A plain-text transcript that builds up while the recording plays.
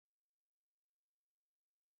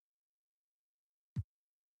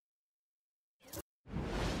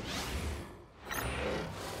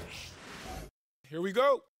Here we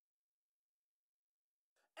go.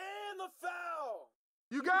 And the foul.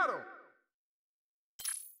 You got him.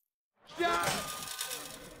 Shot.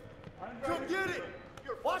 Come get it.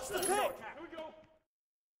 Watch the pick. Here we go.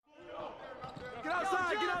 Get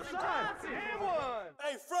outside, get outside. And one.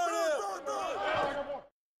 Hey, front him.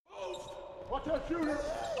 Watch that shooter.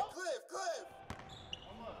 Cliff.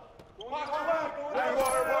 Hey,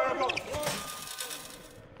 water, go.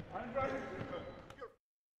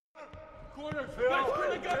 Corner, Phil. Here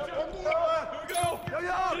we go. Yo,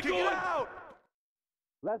 kick it out.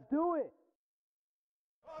 Let's do it.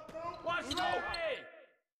 Watch roll. Hey.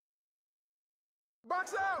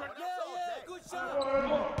 Box out. Yeah, good shot.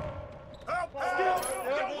 Help. Yo,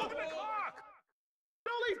 look at the clock.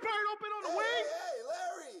 Don't leave Bird open on the wing. Hey,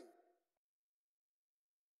 Larry.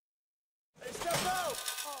 Hey, step out.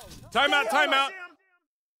 Timeout.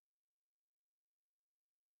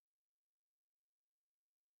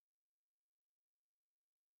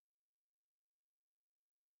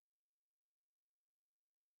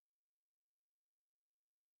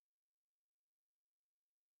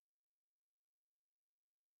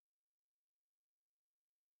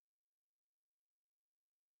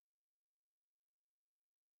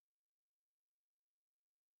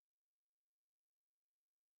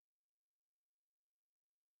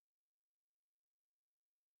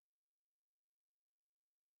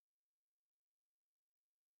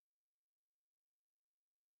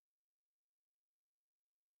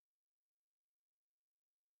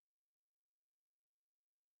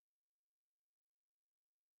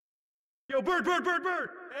 Yo, Bird.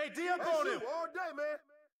 Hey, D up on him. All day, man.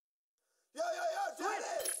 Yo,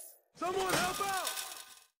 Dennis. Someone help out.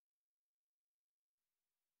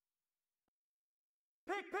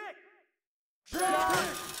 Pick.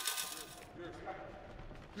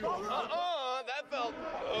 That felt.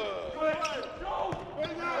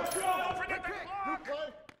 Don't forget the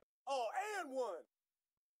clock. Oh, and one.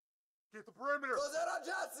 Get the perimeter. Goes out on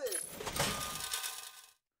Johnson.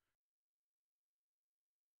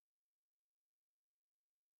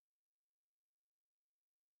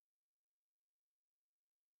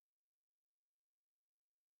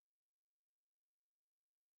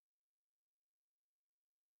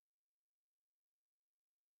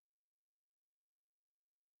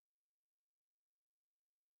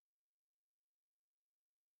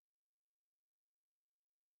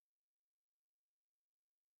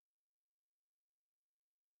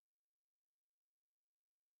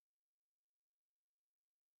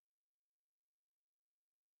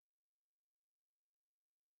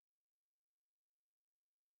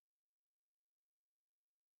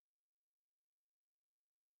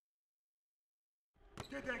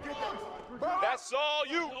 Get that. That's all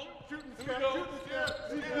you. Shooting scared.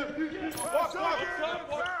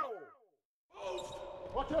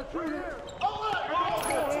 Watch that shooter.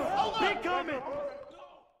 Big coming.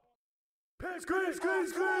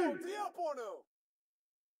 Screen. D up on him.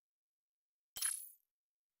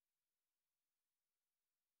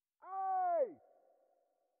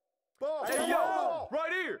 Ball. Hey, yo.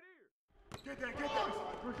 Right here. Get that.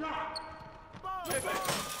 Rashad.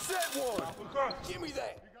 Set one. Give me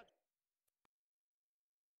that.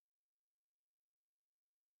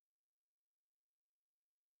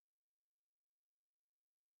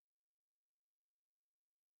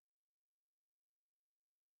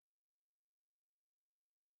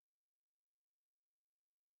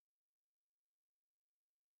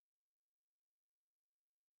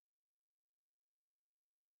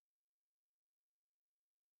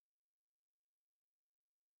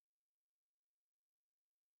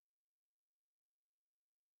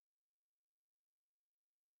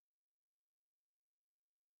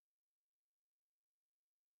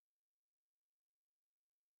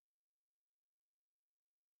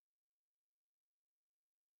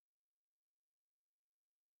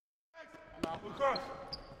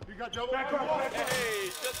 You got double. Hey,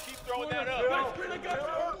 just keep throwing that up.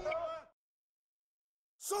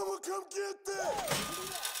 Someone come get this.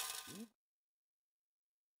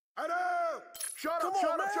 Adam! Shut up.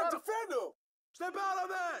 Defend him. Step out of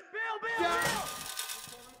that. Bill.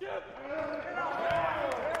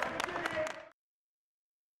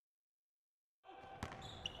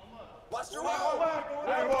 Watch the roll.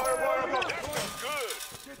 Good.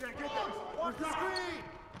 Get that. Watch the screen.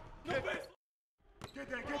 Get that.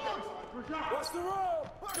 Rashad. Watch the roll.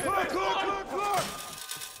 Clark.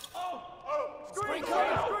 Screen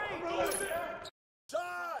coming.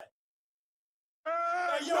 Shot.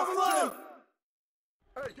 Hey, yo, flip.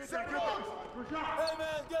 Hey, get that. Rashad. Hey,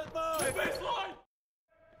 man, get mine. Hey, baseline.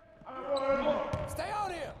 Stay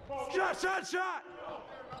out here. Shot.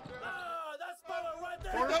 That's fella right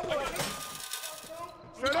there.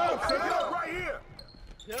 Set up, right here.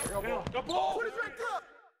 Yep. The ball. Put it back up.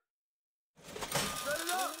 Set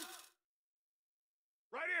it up.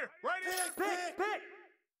 Right here. Pick.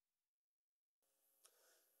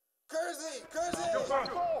 Kersey!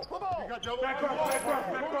 Come on. You got double. Back up.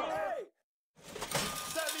 Hey!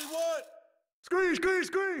 71! Screen.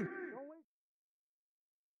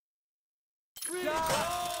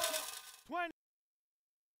 Shot. 20.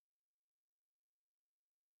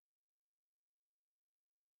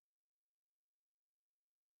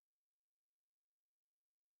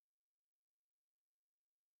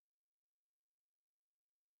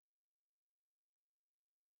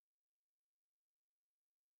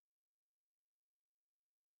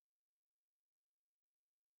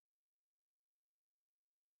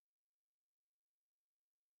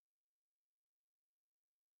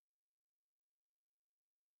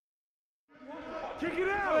 Kick it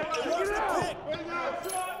out.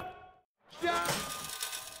 Shot.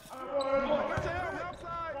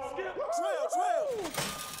 Trail.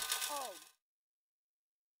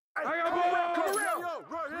 I got ball. Come around.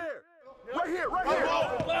 Right here.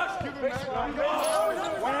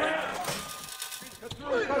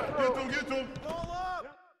 Get to him. Ball up.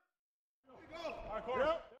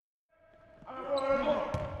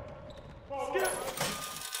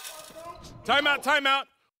 Timeout.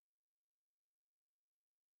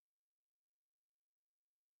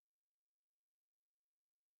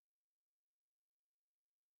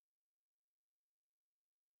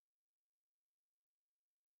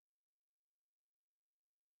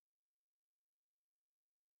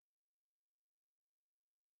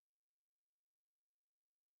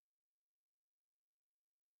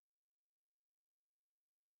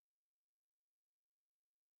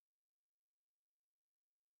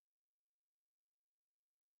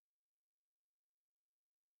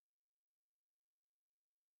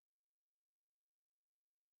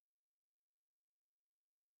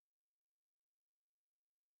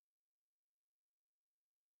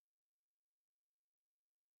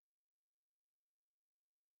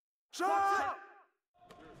 Shot.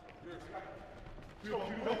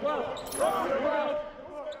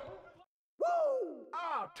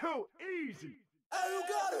 Too easy. Hey, you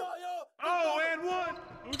got it. Oh, and one.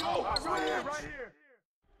 Right here.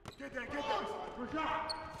 Get that.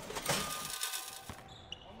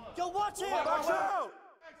 Yo, watch him. Watch out.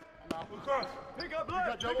 Pick up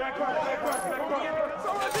left. Back cross.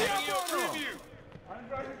 Preview.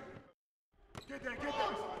 Get that.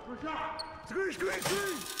 Screen.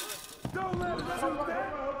 Don't let him shoot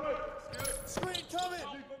that. Screen coming.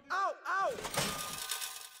 Out.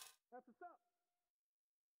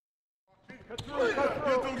 Get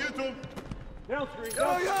to him. Down screen. Yo,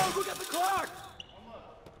 look at the clock.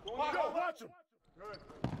 Watch him.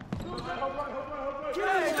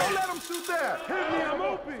 Hey, don't let him shoot that. Hit me, I'm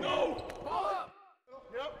open. Go. Ball up.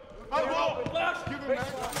 Yep. Ball. Flash. Give him that.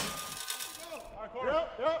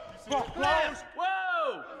 Yep. Flash.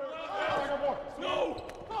 Whoa. No.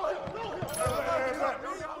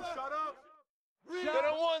 Shut up. Get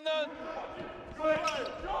on one then.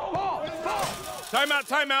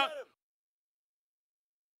 Timeout.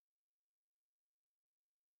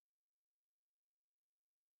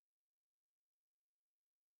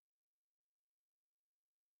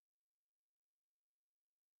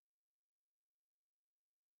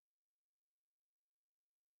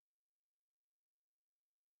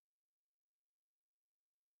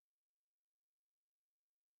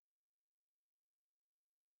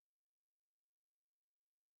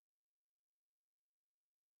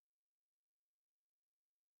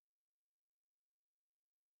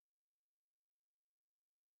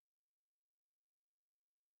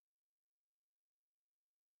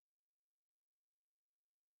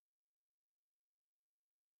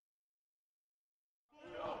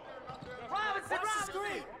 Watch the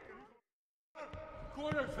screen.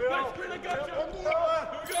 Corner. Back screen. I got you. Here we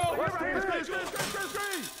go.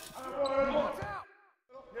 Screen.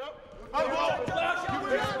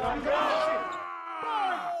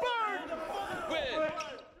 Win.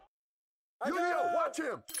 Yo, watch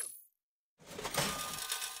him.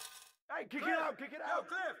 Hey, kick it out.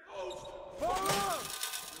 Cliff. Hold up.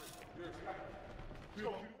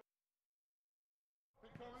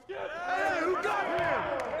 Hey, who got him?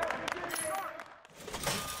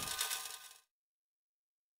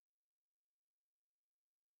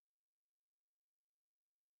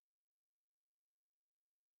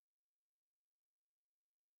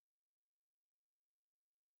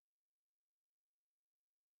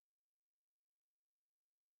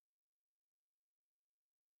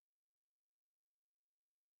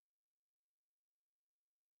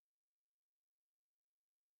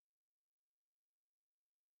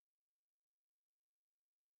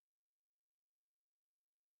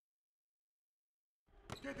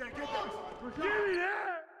 Get that. Give me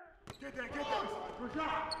that. Get that.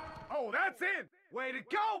 Oh, that's in. Way to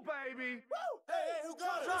go, baby. Woo! Hey, who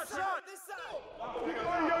got it? Shot. This side. Yo,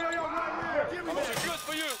 right here. Give me Those that. are good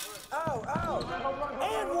for you. Ow.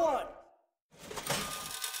 And one.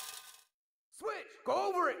 Switch. Go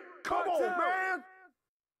over it. Come on, man.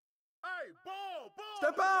 Hey, ball.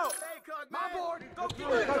 Step out. My board. Go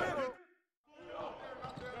get it.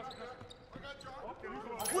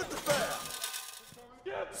 With the foul.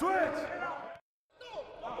 Switch.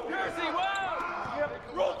 Kersey, wow!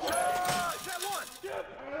 Roll charge. That one.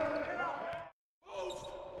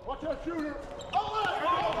 Watch that shooter.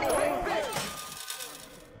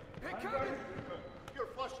 Pick coming. You're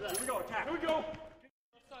flush that. Here we go. Attack. Here we go.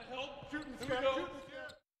 Help. Shooting. Here we go.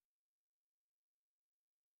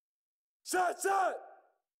 Shot.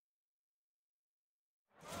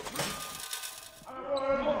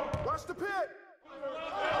 Watch the pit.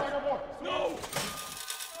 No!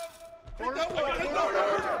 Take that one.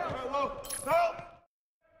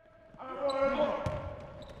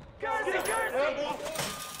 Kersey. Get that.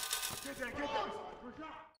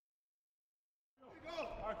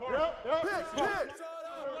 Pitch.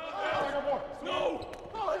 No!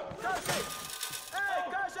 Kersey. Hey,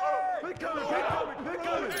 Kersey. Pick coming.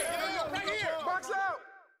 Right here. Box out.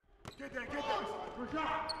 Get that.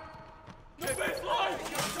 The baseline!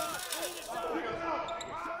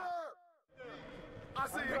 I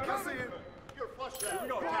see it. You're flush that. Here we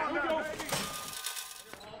go. Attack. Here we go.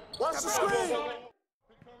 Watch the screen. Yo.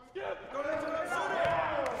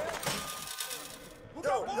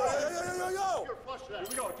 You're flush that. Here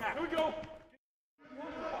we go. Attack. Here we go!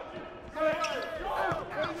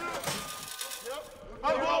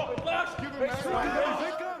 Flash! Give him that.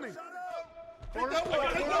 Pick coming. Take that one.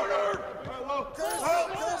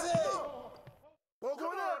 Kersey. Ball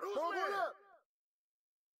going up.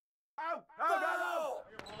 Out.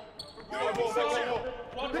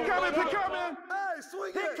 Pick coming. Hey,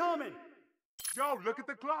 swing Pick coming. Yo, look at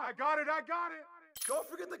the clock. I got it. Don't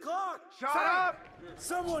forget the clock. Shot up.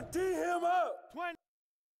 Someone D him up. 20.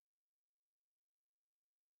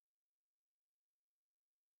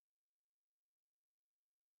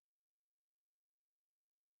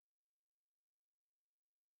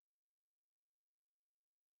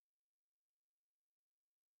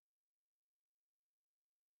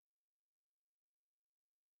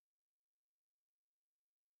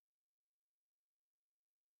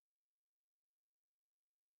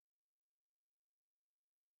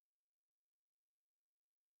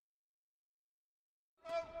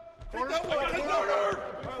 Take that one.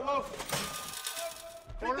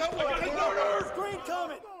 Screen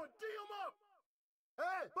coming.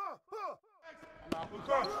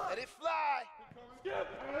 Let it fly.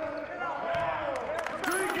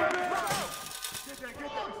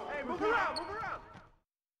 Hey, move around.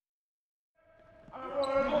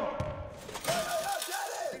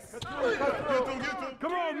 Get to him.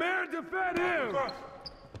 Come on, man, defend him.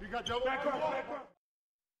 You got double. Back up.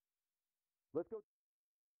 Let's go.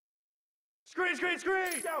 Screen.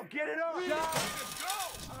 Yo, get it up.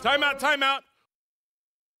 Timeout.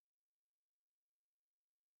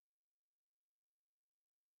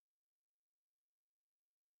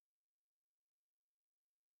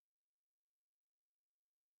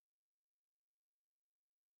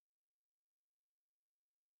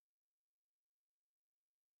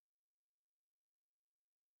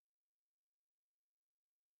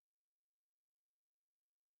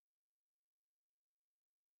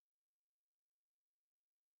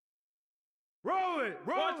 Roll it.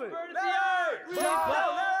 Watch Bird at the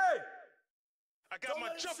yard! I got my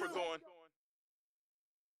jumper going.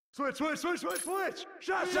 Switch.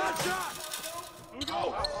 Shot. Here we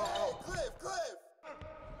go! Cliff.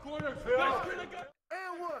 Corner! Back screen again!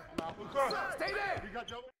 And one. Stay there. You got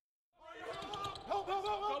double.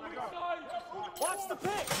 Come inside! Watch the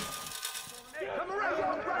pick. Come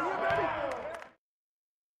around. Right here, baby.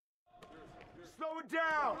 Slow it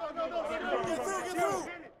down. Get through.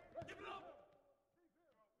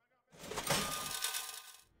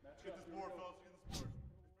 Get this board, fellas. Get this board.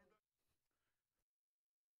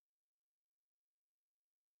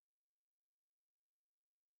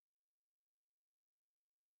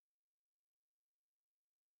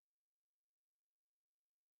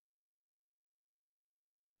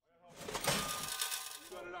 You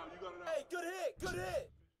got it out. Hey, good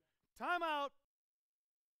hit. Timeout.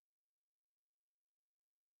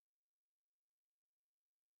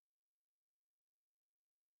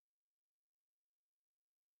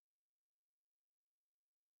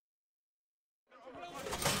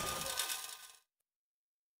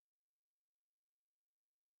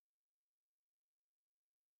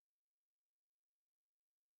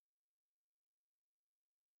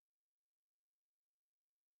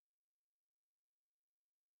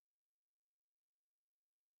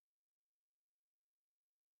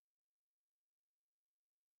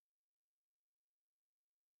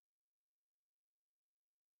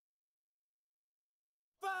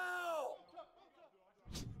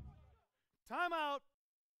 Timeout.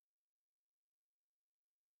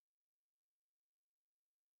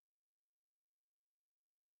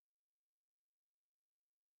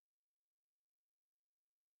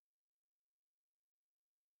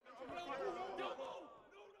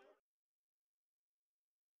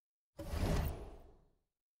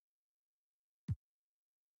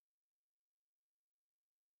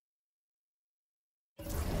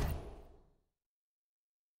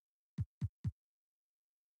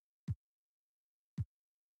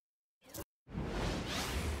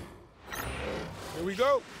 Here we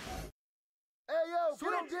go. Hey, yo,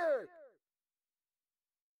 get up there.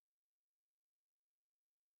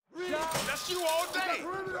 That's you all day.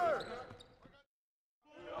 Perimeter.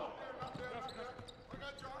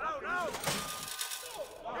 Out, out.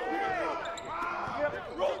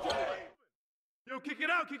 Yo, kick it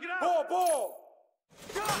out, kick it out. Ball.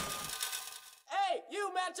 Hey,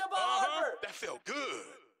 you match up Harper. That felt good.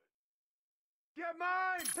 Get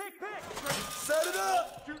mine. Pick. Set it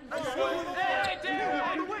up. Hey, Derek.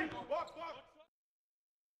 On the wing. Walk.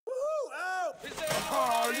 Woohoo, out.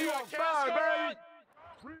 Oh, you on fire, baby.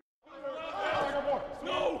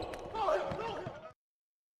 No.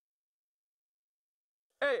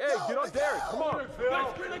 Hey, get up there. Come on.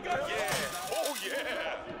 That's pretty good. Yeah. Oh,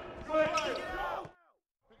 yeah.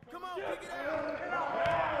 Come on, pick it out.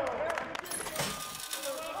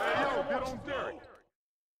 Hey, yo, get on Derek.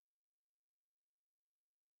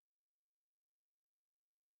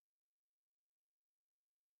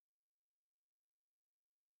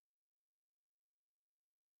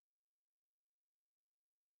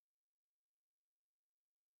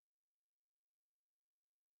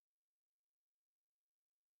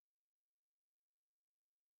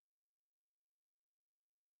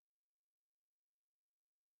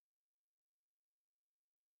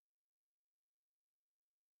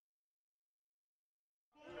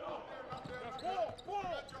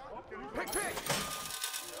 Pick.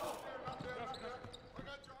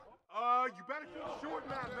 You better keep short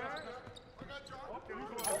now, man.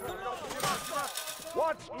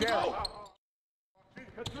 Watch Derek.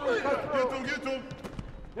 Get to him.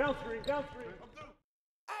 Down screen.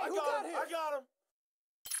 Hey, who got him? I got him.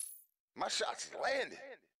 My shot's landing.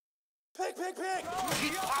 Pick.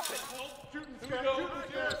 Keep popping. Hey,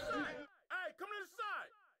 come to the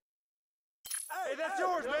side. Hey, that's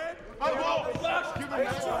yours, man. Give him that.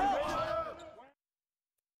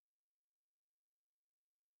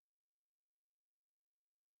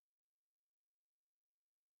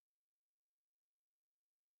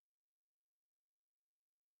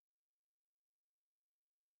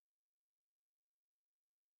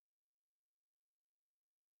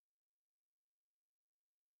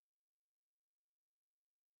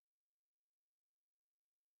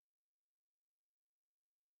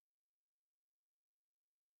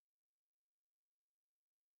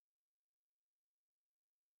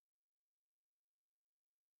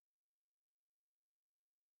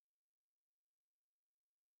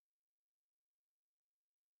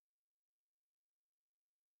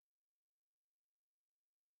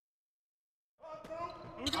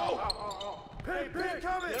 Pick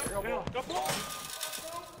coming. The ball.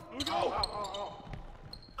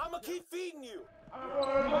 I'ma keep feeding you.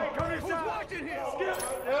 Who's watching here?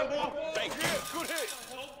 Thank you. Good hit.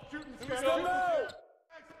 Step out.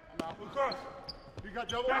 Across. You got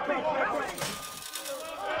double.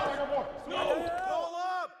 Ball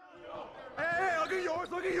up. Hey, look at yours.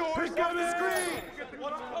 Pick up the screen.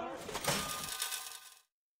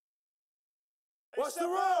 What's the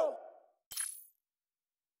roll?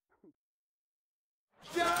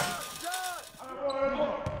 Shot.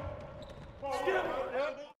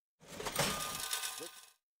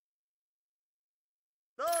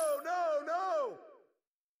 No.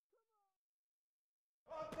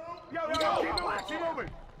 Yo, keep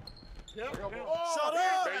moving. Shut up.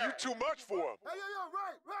 Man, you too much for him. Hey, yo,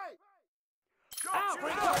 right.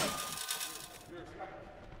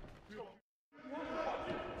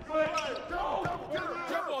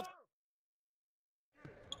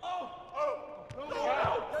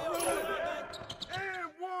 And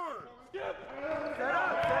one.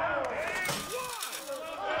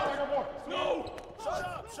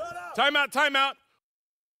 Shut up. Timeout.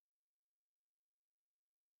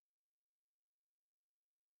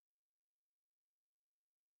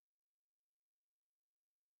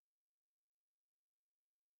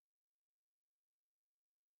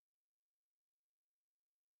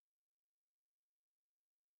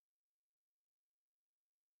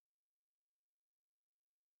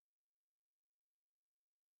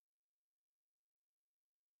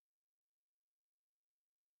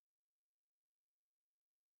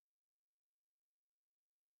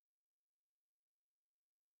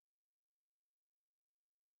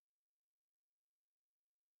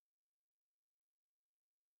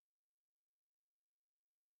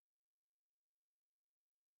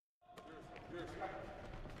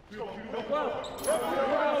 Lucas,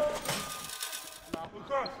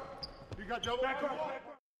 you got double. Back up.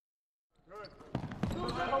 Good.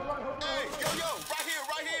 Hey, yo, right here,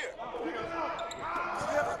 right here.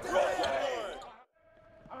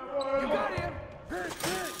 You got him. Hit.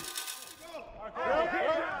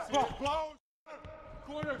 Close.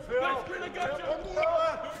 Corner, back screen, I got you. Here we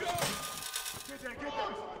go. Get that.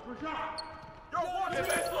 Rashad. Yo, watch it,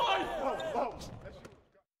 baseline. Whoa.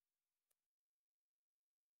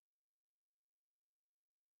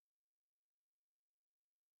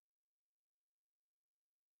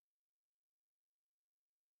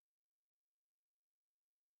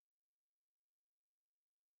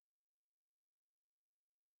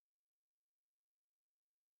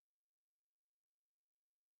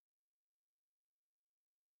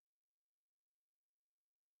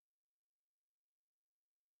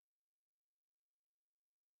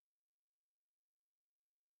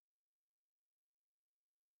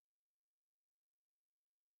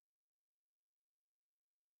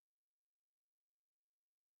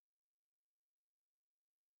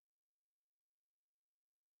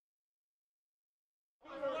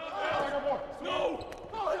 No!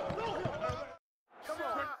 Come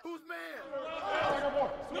on. Who's man?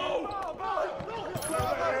 No!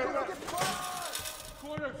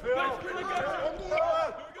 Corner, back screen, I got you.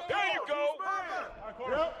 There you go.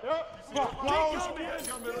 Yep. Close.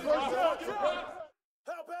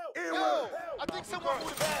 Help out. Yo, I think someone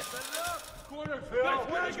moved back. Corner, back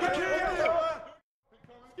screen, I got you.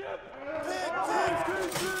 Skip!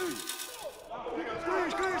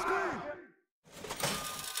 Screen.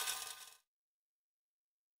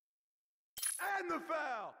 And the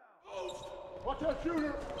foul. Watch that shooter.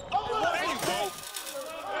 There you go.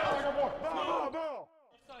 Ball.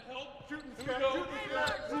 Side help. Shooting Here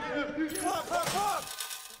we skate. go. Pop.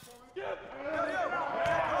 Skip!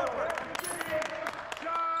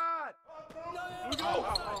 Shot. Here we go.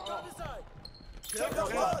 Take the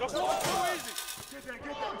ball. Get that.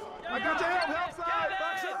 I got your help side.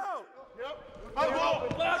 Box out. Yep.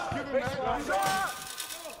 Flash. Give him that. Shot.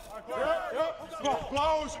 Yep.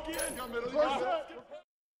 Close again. Corner.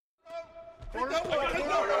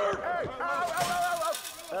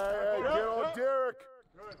 Hey, get on Derek.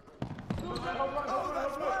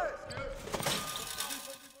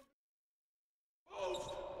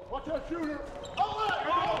 Watch that shooter.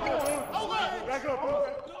 Back up.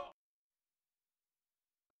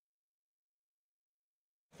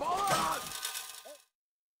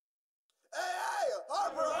 Hey,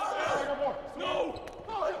 Harper. No!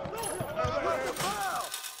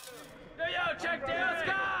 Yo, check down,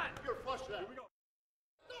 Scott! Flush that.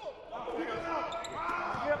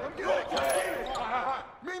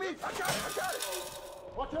 Mimi, I got it.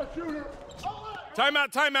 Watch that shooter.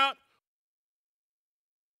 Timeout.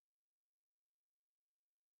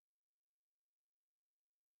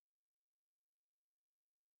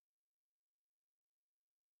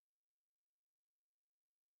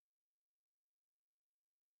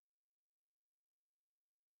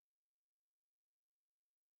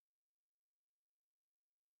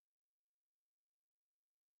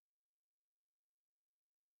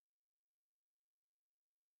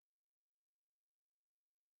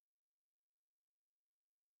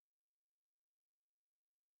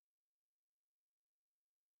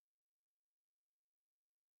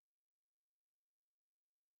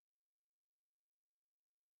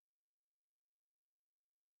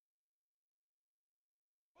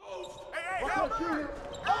 Watch that shooter.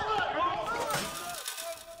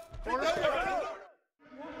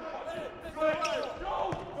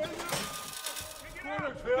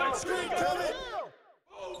 Back screen coming!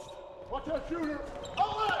 Watch that shooter.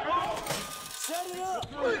 Set it up.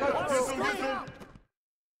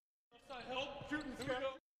 Side help. Shooting Here we skate.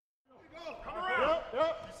 go.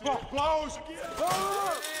 Yep. Close again.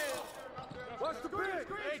 Watch the big.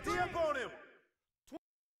 Hey, D up on him.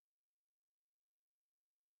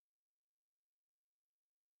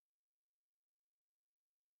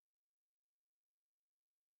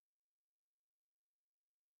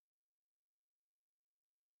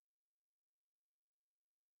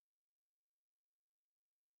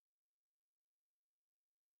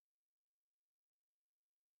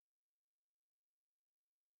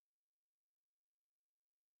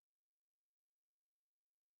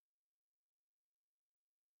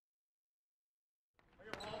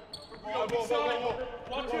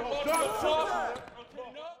 Watch it, watch it. Okay,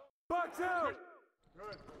 no. Box out.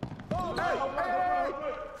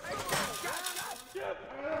 Skip!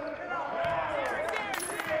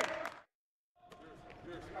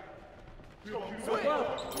 Stay on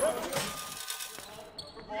him.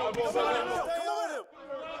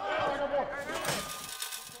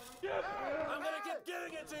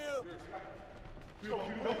 Go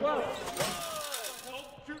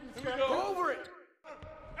over it.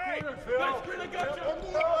 Hey! Back screen, I got you!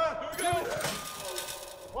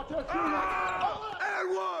 Watch that shooter! And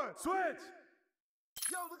one! Switch.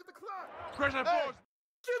 Yo, look at the clock! Pressure that Hey, ball.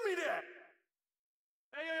 give me that!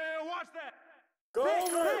 Hey, watch that! Go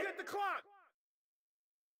over Look it. at the clock!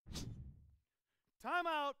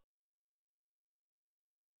 Timeout.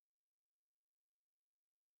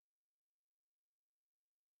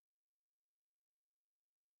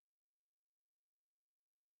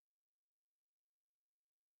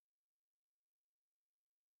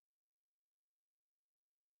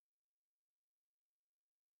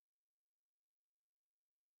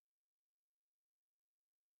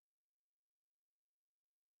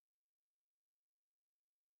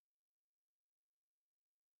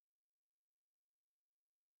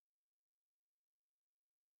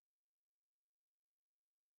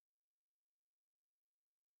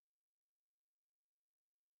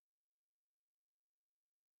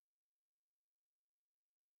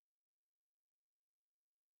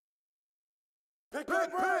 Pick!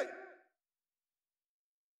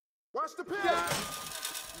 Watch the pick!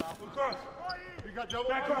 You got double.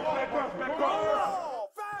 Back cross! Oh,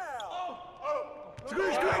 foul.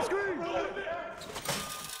 Screen!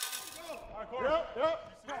 Yep.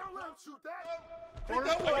 Don't let him shoot that! Take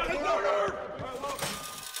that one. Take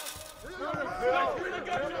Back screen, I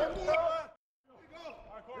got you!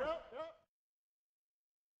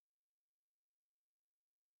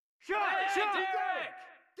 Shot!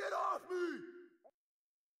 Get off me!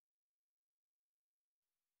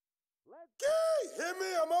 Hit me.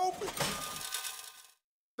 I'm open.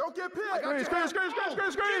 Don't get picked!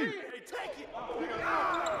 Screen! Hey, take it.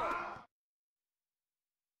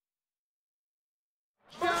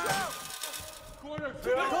 Corner,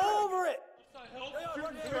 Phil! Go over it.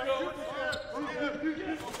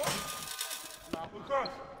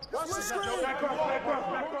 Watch the screen!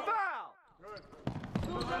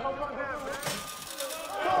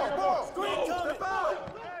 Foul! Ball! Screen coming.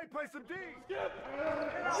 Hey, play some D!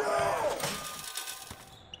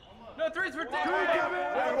 No, threes for Dick!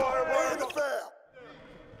 Where's the foul?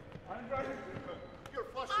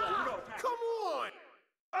 Come on!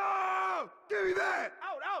 Oh! Give me that!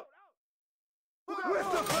 Out! With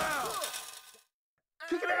the foul!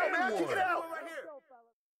 Kick it out, man! Kick it out!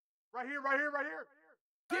 Right here!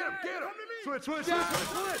 Get him! Switch! Take that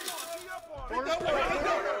one!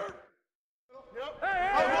 Hey!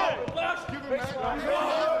 Flash! Give him that!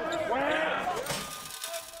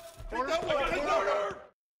 Take that one!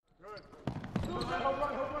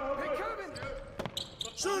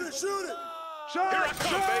 Shoot it. Shot! Here I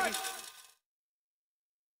come, baby!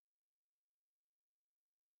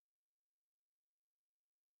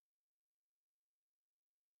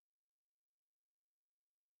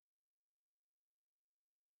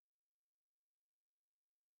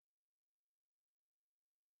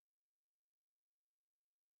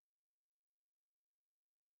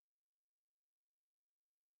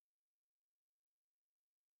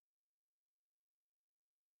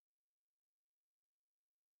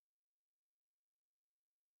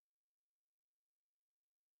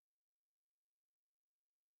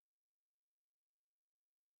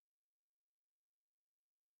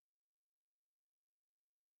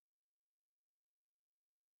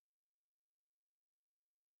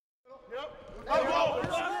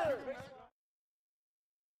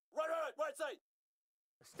 Right side.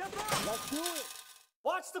 Step out. Let's do it.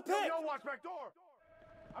 Watch the pick. Yo, watch back door!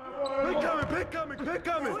 Pick coming! That's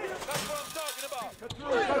what I'm talking about.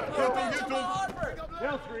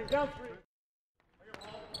 Down screen!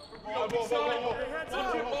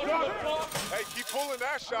 Hey, keep pulling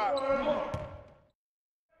that shot!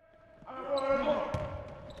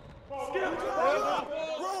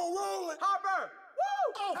 Roll it. Hopper!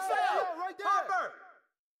 Woo! Oh, foul! Right there! Hopper!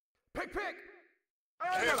 Pick!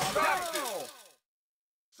 Can't stop this!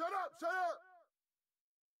 Shut up!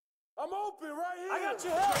 I'm open right here. I got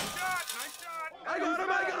your Nice shot! I got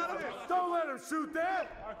him! Don't let him shoot that!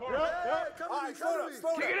 Come to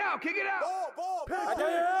me! Kick it out! Ball. I got your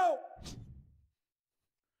help.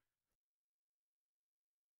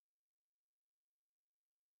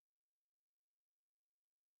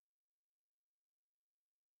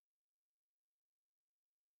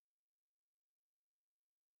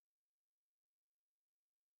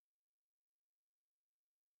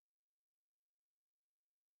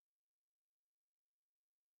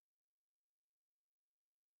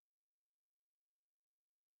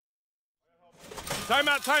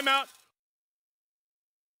 Timeout!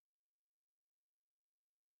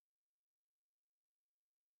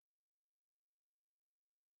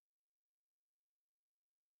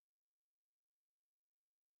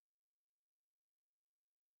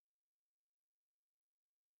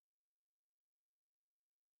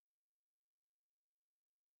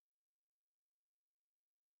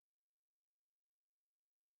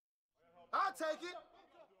 I'll take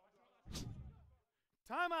it.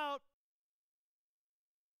 Timeout.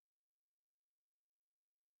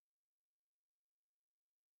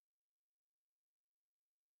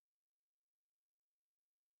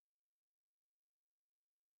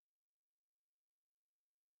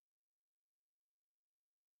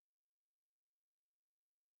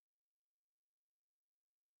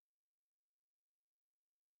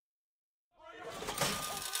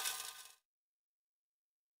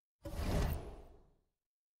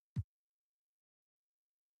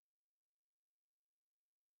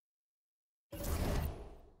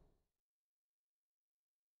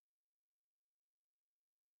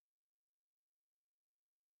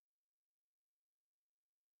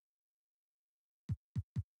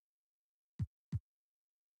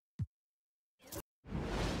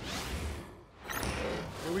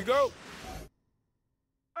 Here we go.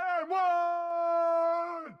 And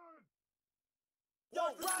one! Yo,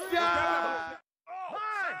 Yeah! Oh,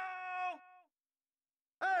 Hey! foul!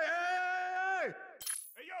 Hey!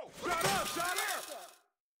 Hey, yo! Shut up! Shut up!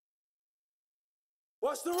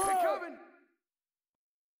 What's the They roll? coming!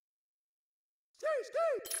 Ski!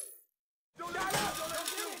 Shut up! Don't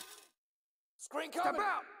shoot! Screen Step coming.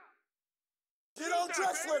 out! Get on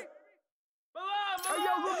Drexler. Hey,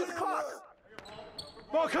 yo, look at the clock!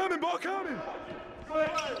 Ball coming! Ball coming!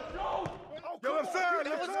 Yo, left side!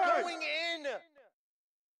 Left side! in.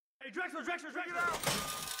 Hey, Drexler. Get out!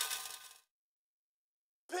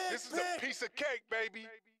 Pick, This is pick. a piece of cake, baby.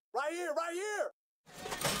 Right here.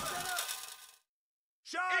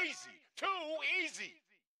 Shot. Easy. Too easy.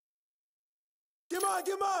 Come on.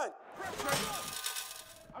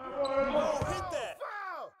 Oh, hit that.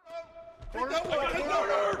 Foul! Don't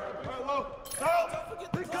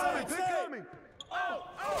forget the Pick coming!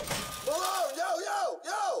 Hold on,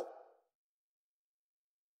 yo.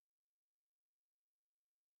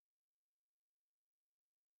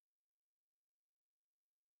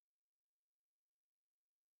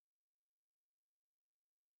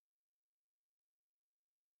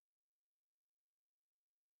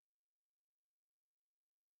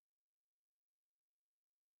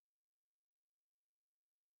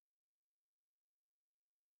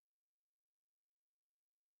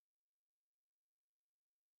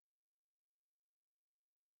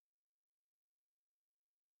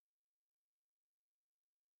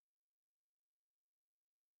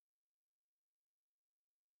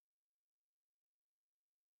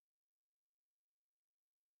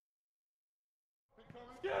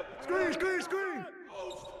 Screen!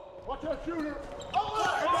 Watch that shooter.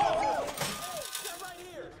 Right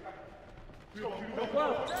here.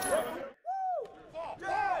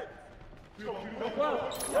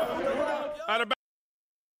 Out of bounds.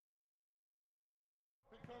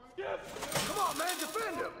 Come on, man,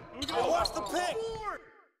 defend him. Oh, watch the pick.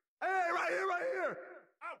 Hey, right here.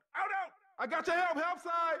 Out. I got your help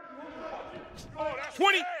side. Oh, that's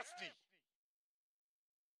 20. nasty.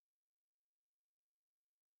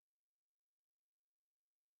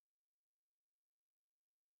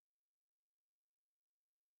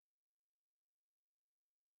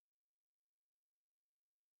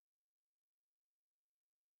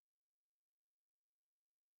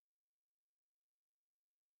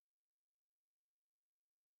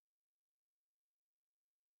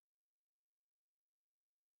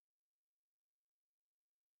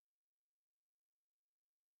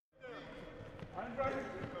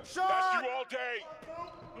 That's you all day.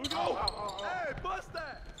 Hey, bust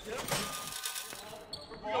that.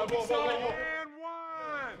 And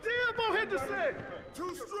one. Damn, Bo hit the six.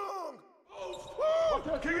 Too strong.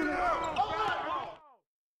 Woo! Kick it out.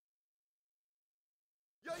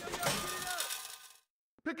 Yo, get it out.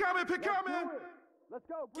 Pick coming.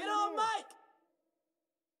 Get on, Mike.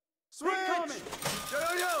 Switch.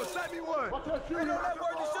 Yo, set me one. Watch that Hey, shooter. don't let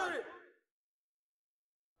word to shoot it.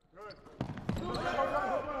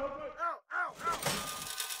 Out.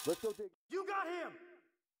 You got him.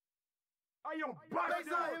 Hey, yo, bust it.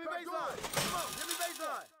 Baseline, hit me baseline. Come on, hit me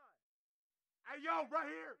baseline. Hey, yo, right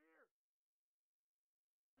here.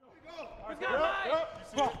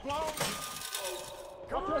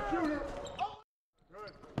 Watch that shooter.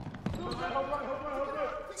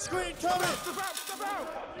 Screen coming. Step out.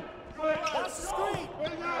 Watch the screen.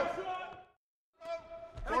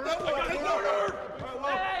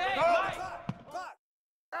 Clock.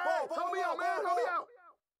 Hey, help me out, man. Help me out.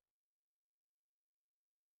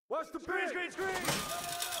 What's the pick? Screen.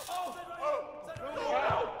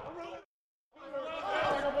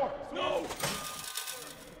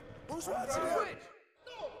 Who's watching him?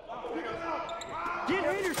 Get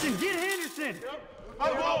Henderson.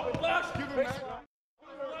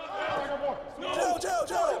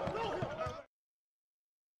 Joe.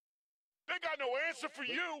 no answer for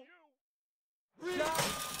you.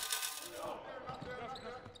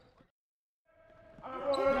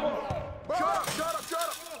 Shut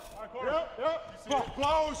up. Yep.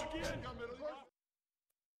 Close.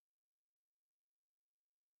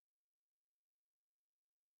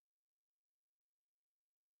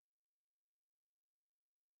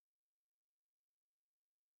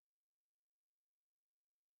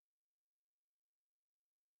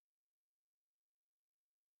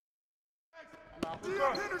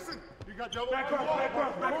 Henderson. You got double. Back up.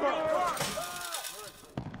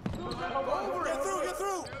 Get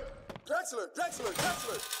through. Drexler.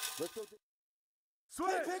 Let's go.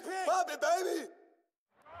 Switch. Pick. Pop it, baby.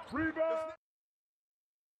 Rebound.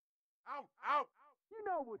 Out. You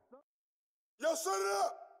know what's up. Yo, set it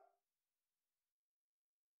up.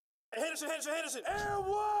 Henderson. And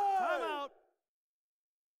one. Time out.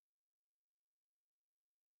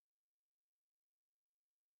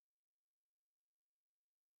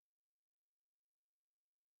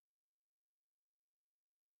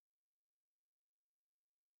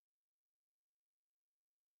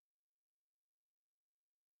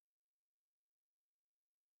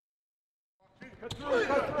 Get through.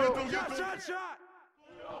 Shot.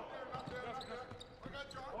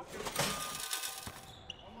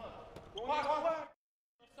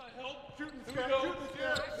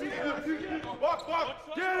 Box.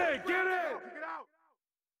 Get it. Kick it out.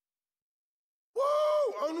 Woo!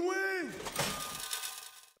 On the wing.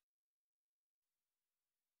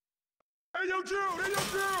 Hey, yo, Drew.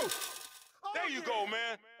 There you go,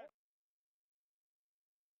 man.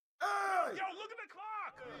 Hey! Yo, look at the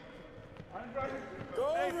clock. Go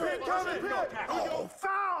over it. Oh,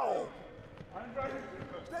 foul!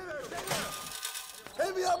 Stay there.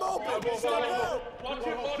 Baby, I'm open. Step out. Watch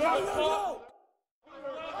it. Go.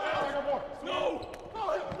 No.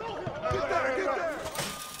 Get there.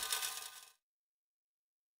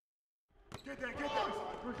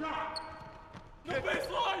 No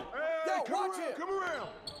baseline. Yo, watch it. Come around.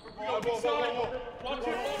 Watch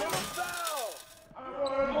it. Foul.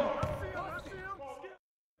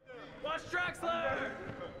 Watch Drexler.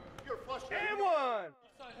 And one.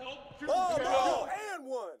 Oh, and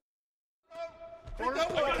one. Take that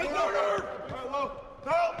one.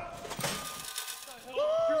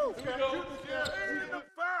 Woo!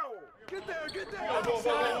 Foul. Get there.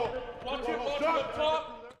 Watch it up top.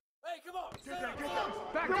 Hey, come on.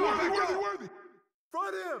 Back Worthy.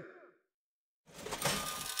 Front him.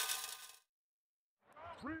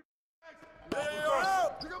 Hey, you're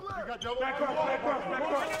out. You got double. Back up.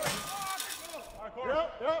 Yep.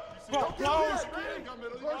 Close.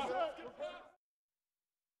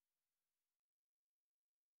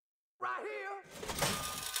 Right here.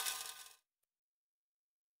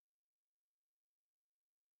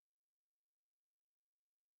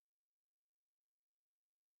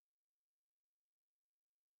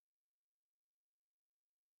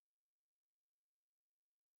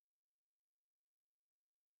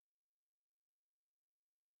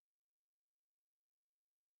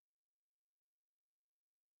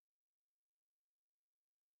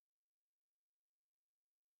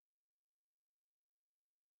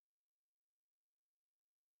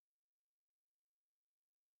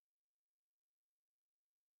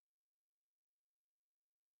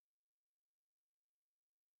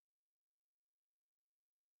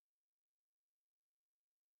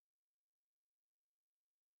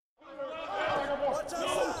 Watch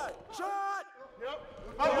outside. Shot.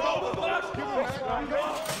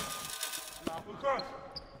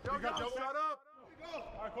 You got double. Shut up.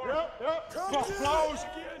 Yep. Come Close.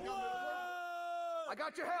 I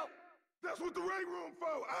got your help. That's what the ring room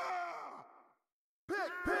for. Ah!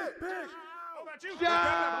 Pick. Oh, that's you.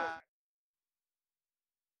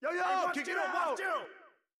 Yo, kick it out. Watch Gerald.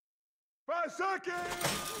 5 seconds.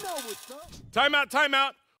 You know what's up.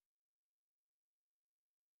 Timeout.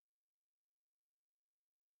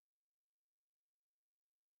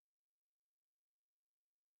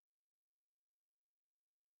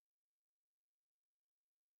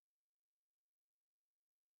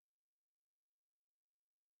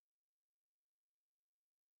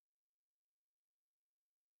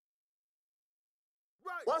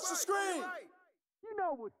 Watch the screen. You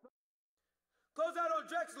know what's up. Close out on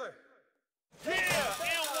Drexler. Yeah,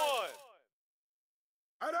 and one.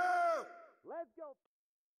 Head up. Let's go.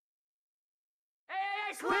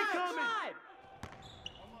 Hey, Coming.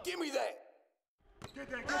 Give me that. Get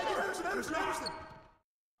that. Henderson.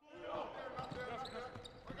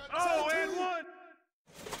 Oh, and one.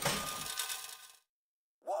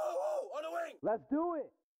 Whoa, on the wing. Let's do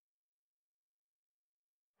it.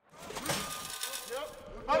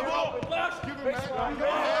 Flash. Give him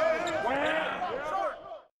that.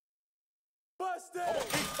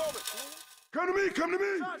 Busted! Keep coming. Come to me, come to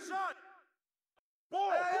me. Shot!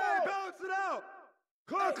 Ball, Hey, ball. balance it out.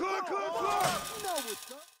 Clock. You know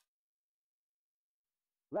what's up.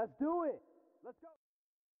 Let's do it. Let's go.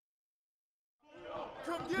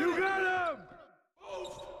 Come get You it. got him.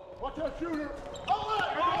 Watch that shooter. Hold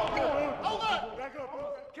it. Back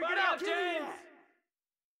up. Kick it out, James.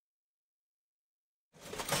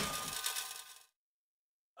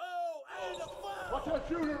 Oh, and a foul. Watch that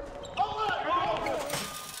shooter. Hold it.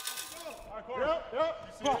 Yep.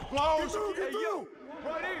 Blows. Get through.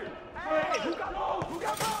 Right here. Hey, who got ball? Who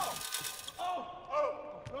got ball?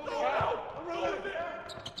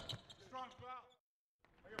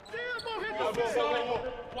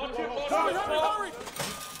 Hurry.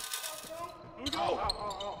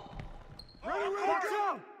 Ready,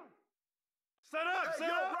 go. Set up. Hey,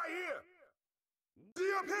 yo, right here. D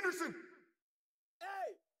up Henderson.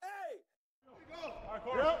 Hey.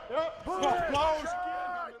 Yep. Blows.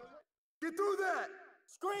 Get through that.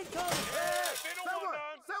 Screen coming.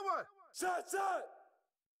 Set one. Shot.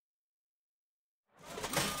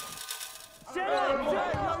 Yo,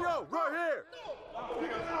 right here.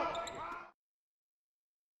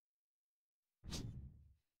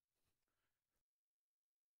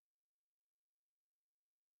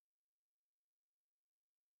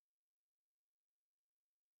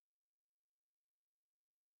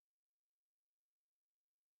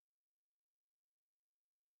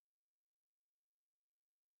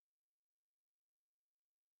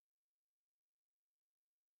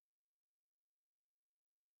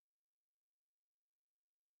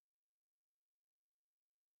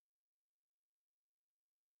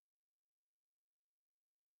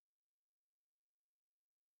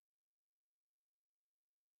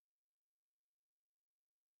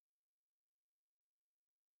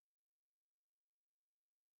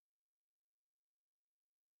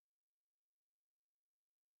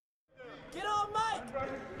 Get on, Mike.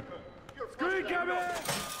 Screen coming.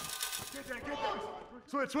 Get that.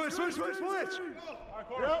 Switch. Yep.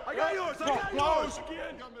 I got yours. Blows.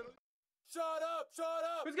 Shut up.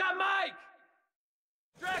 Who's got Mike?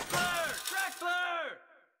 Drexler.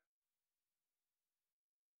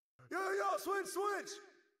 Yo, switch.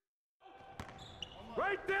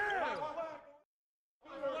 Right there.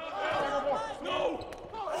 No.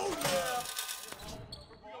 Oh, yeah.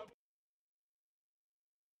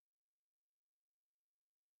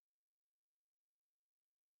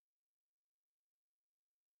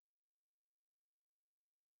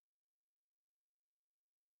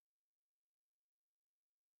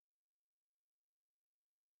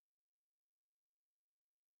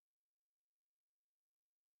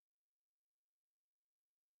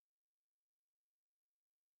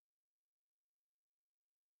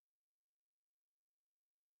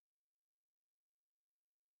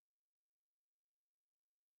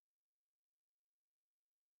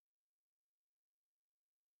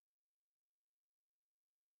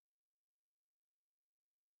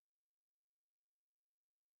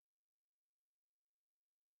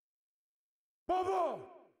 Bubba.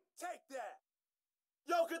 Take that.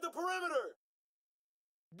 Yo, get the perimeter.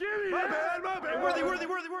 Give me that. My bad.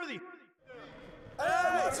 Worthy.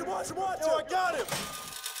 Hey, watch him. Yo, I got him.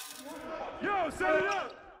 Yo, set it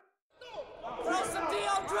up. Throw some D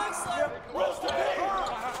on Drexler. Roast the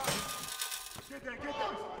Get that.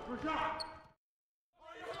 For shot.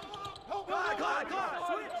 Clock.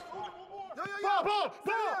 Switch. Yo. Ball.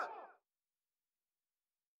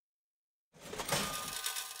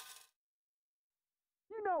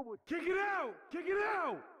 You know what? Kick it out.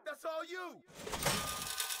 That's all you.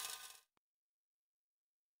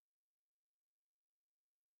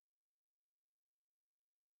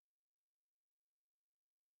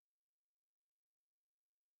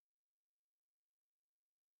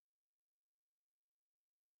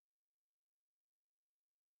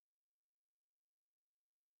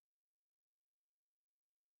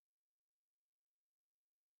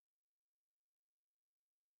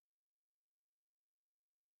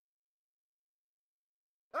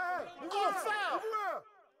 Hey, foul.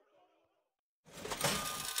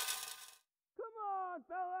 Come on,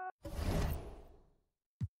 fella.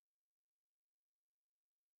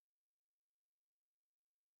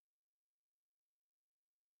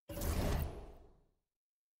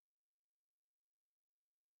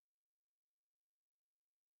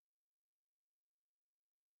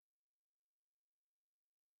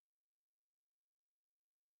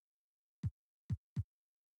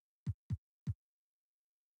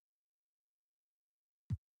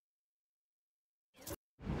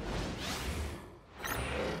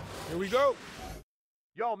 Here we go.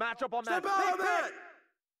 Yo, match up on Step that. out of that.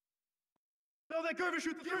 Tell that curve and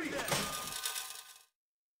shoot the three.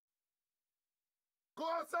 Go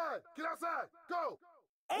outside. Get outside. Go.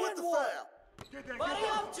 And With the one. foul. Get that, Buddy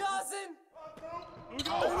up, Johnson.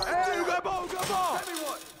 Hey, you got ball. Got ball. Give me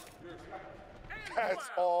one. That's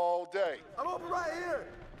all day. I'm open right here.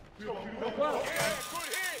 Yeah, good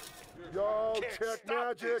hit. Yo, Can't check stop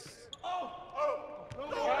magic. this.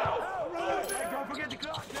 Hey, don't forget the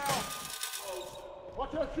clock now.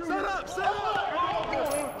 Watch that shooter. Set up. Set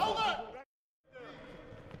up.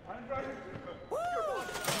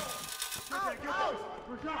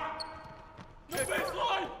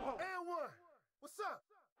 And one. What's up?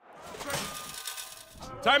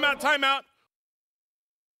 Timeout, timeout.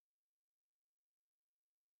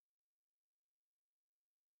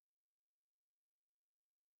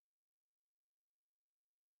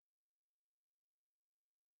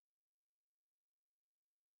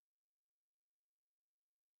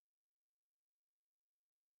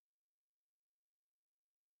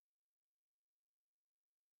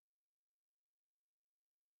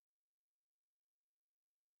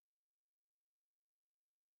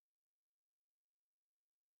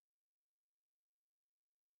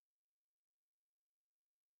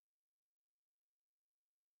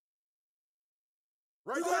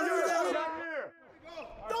 Right there.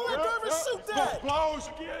 Don't let Gervin shoot that. Close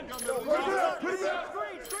again. Screen.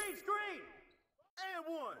 And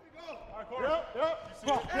one. Yep.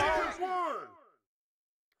 And one.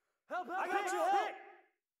 Help. I got you, help.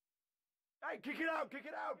 Hey, kick it out. Pick.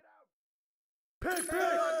 Get them.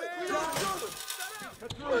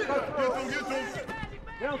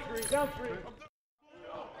 Down screen.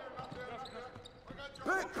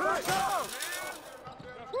 Pick.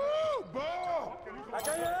 Woo, ball. I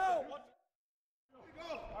got you, help.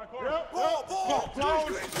 Ball.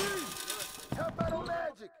 Close. Help out on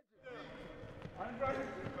magic.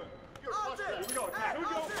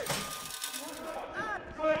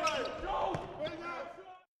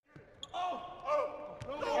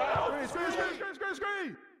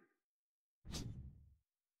 Screen.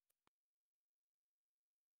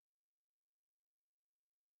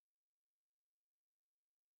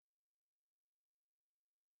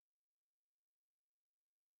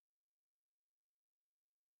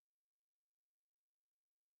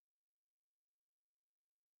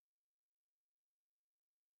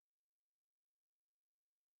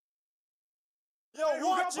 Yo,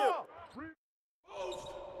 watch him.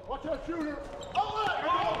 Watch that shooter.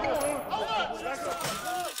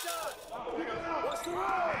 What's the rule?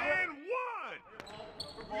 And one.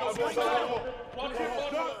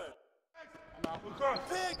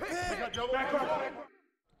 Pick. Back up.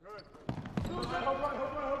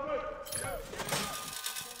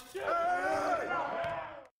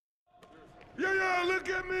 Yeah, look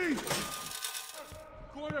at me.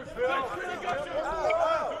 Corner. Here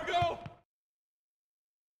we go.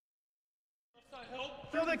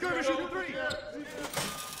 Feel that Gervin shooting three.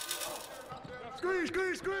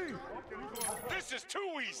 Screen. This is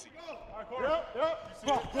too easy. Yep.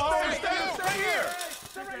 Stay here.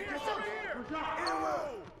 Stay right here.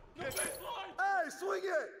 Hey, swing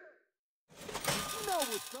it. You know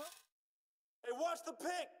what's up. Hey, watch the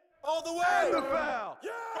pick. All the way. And the foul.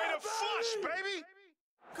 Yeah, Way to flush, baby.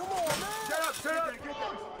 Come on, man. Set up. I got you. Come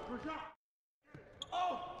on.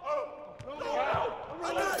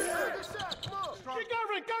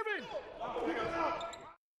 Get Gervin.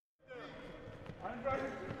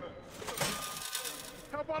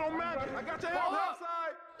 Help out on magic. I got your help.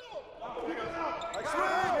 Outside.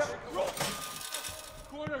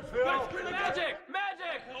 Corner. Magic.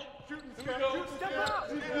 Step up.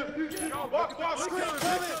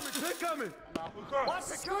 Pick coming. Watch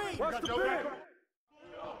the screen. Watch the pick.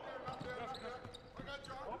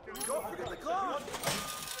 Don't forget the clock.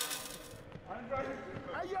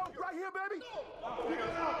 Hey, yo, right here, baby.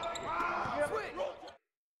 Switch.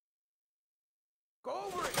 Go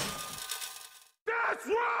over it. That's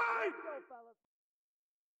right.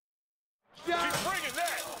 Keep bringing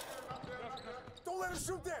that. Don't let him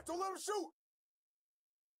shoot that. Don't let him shoot.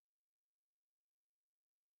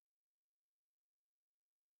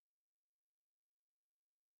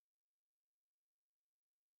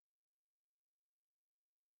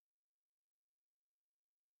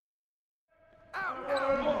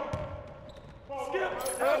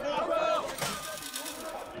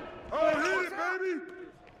 Oh, hit it, baby.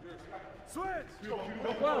 Switch.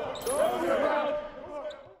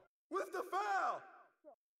 With the foul.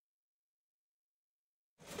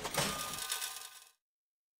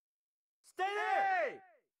 Stay there.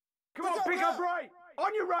 Come on, Pick up pick up right. right.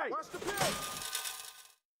 On your right. Watch the pick.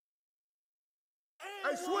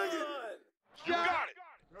 Hey, swing it. You got it.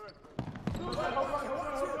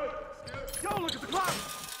 Yo, look at the clock.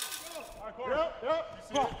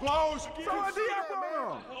 Close. Throw a D-up on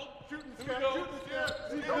him. Shooting, Scott.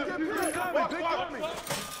 Don't get picked coming. Pick on me.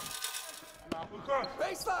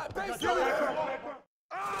 Baseline, Give me baseline. that.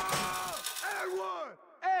 Ah! And one.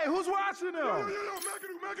 Hey, who's watching them? Yo,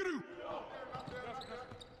 McAdoo.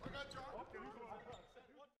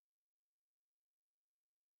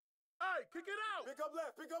 Hey, kick it out. Pick up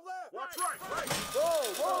left. Watch right.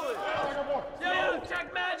 Roll it. Yo, check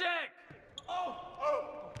magic!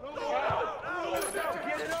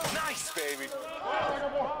 Nice, baby.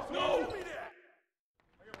 No!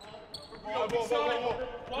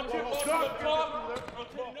 Watch it, watch the clock.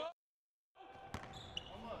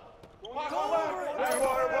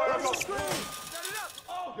 Watch the screen.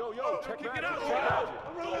 Yo, check it out.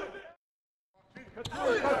 Get to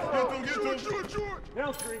him.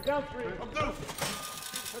 Downstream. I'm through.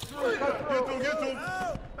 Get to him.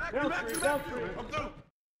 Downstream. I'm through.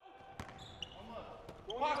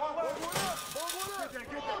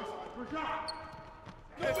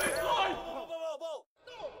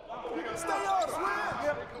 Stay on, Swim.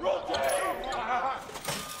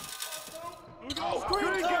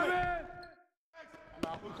 Screen coming.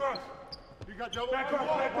 Lucas. You got double. Back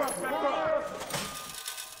cross.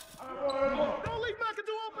 Don't leave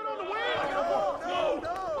McAdoo open on the wing.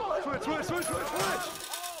 Switch.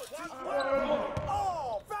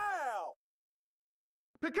 Oh, foul.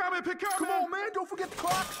 Pick coming. Come on, man. Don't forget the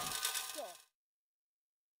clock.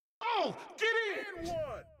 Oh, get in. And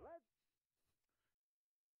one.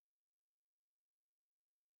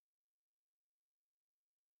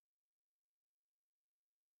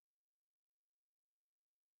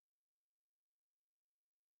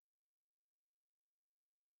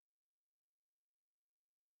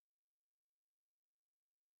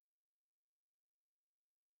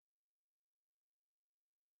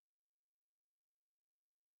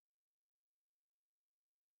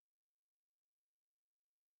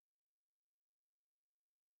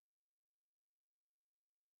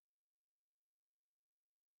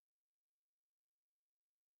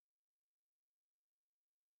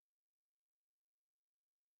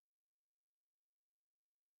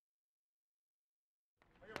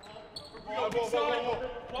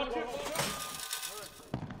 Watch it.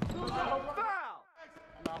 Foul.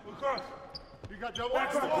 Lucas. You got double.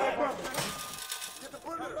 Get the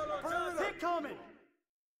perimeter. Hit coming.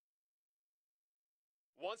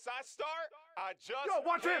 Once I start, I just Yo,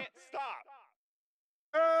 watch can't him. stop.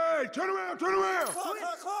 Hey, turn around.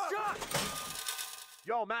 Clock. Shot.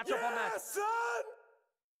 Yo, match up on that. Yes, son.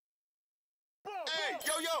 Hey,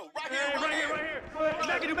 yo, right here.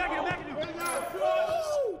 McAdoo.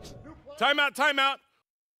 Timeout.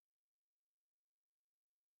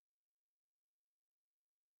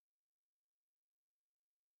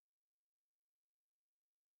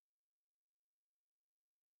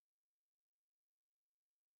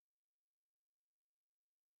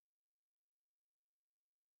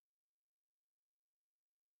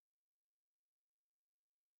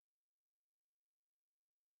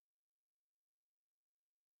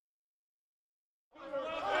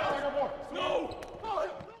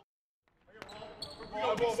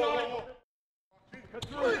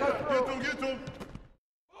 Get to him.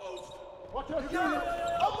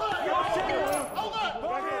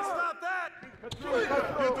 Stop that. Get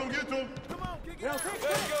to him. Come on, kick it out.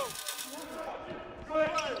 Let's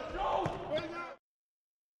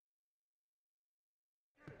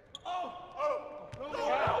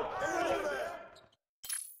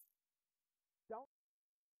go.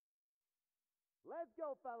 Let's go,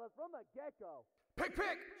 fellas, from the get-go. Pick.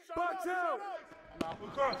 Box out.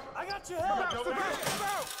 Lucas. I got your help.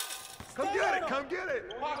 Come get it.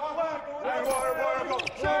 Water.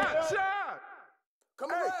 Shot. Come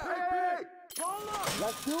Hey, around. pick. Ball up.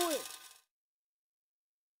 Let's do it.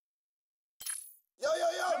 Yo,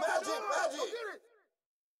 magic.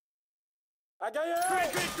 I got your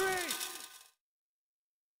help. Green.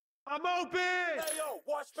 I'm open. Hey, yo,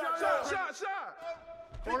 watch back. Shot.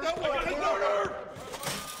 Take that one.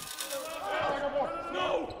 No!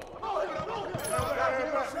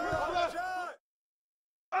 Shot.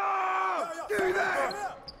 Oh, give me that.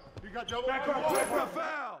 You got double. Quick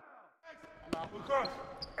foul. Lucas.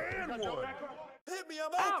 And one. Hit me,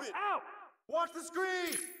 I'm open. Out! Watch the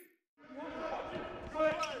screen.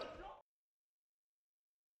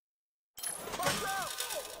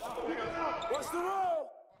 Watch the roll.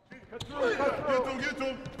 Get to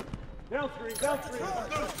him. Downstream.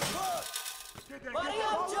 Buddy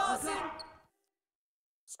up, Johnson.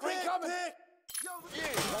 Screen coming.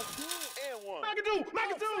 And one. McAdoo.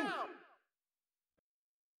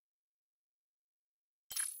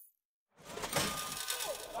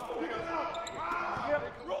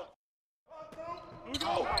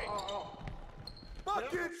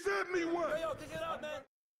 Give me one. Yo, kick it out, man.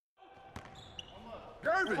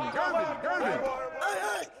 Gervin.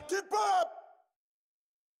 Hey, get Bob.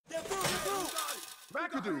 Get through.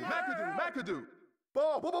 McAdoo.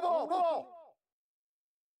 Ball.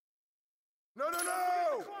 No.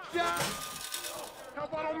 Yeah. How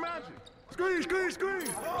about on Magic? Screen.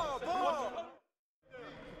 Ball.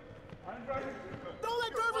 Don't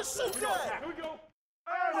let Gervin shoot that. Here we go.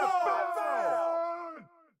 And a foul.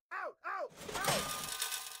 Out.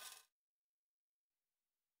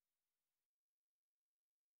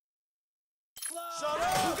 Shut up.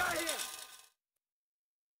 Who got him?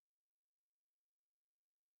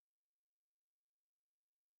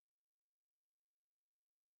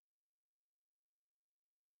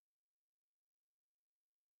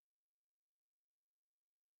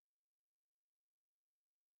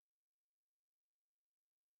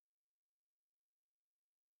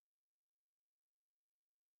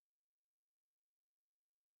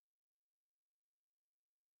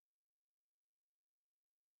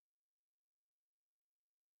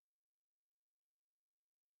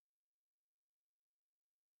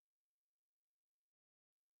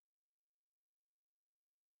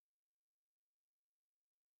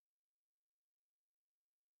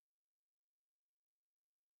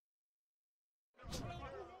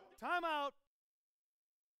 Timeout.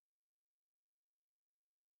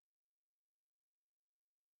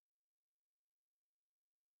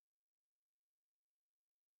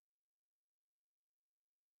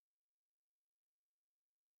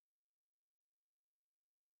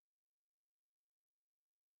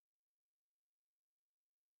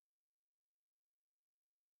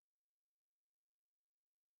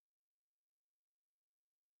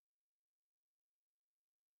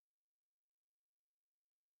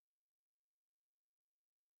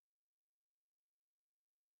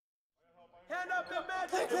 Hand up in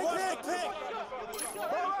Magic. Pick.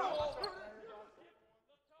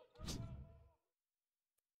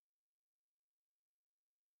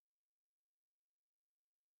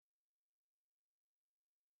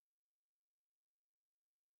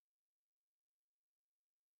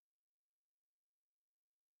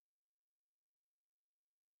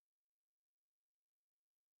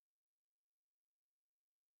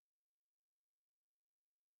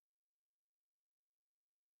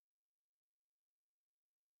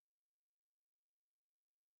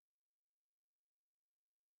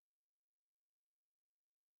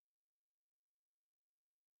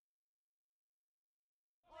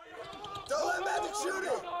 Don't let Magic shoot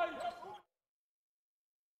it.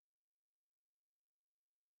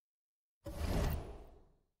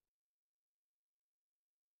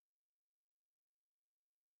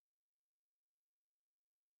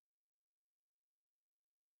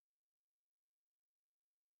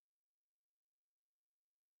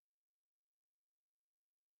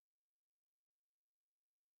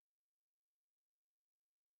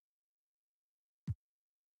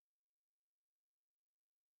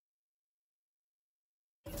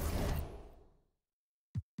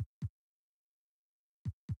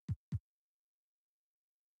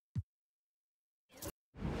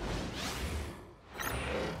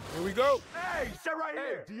 Here we go. Hey, sit right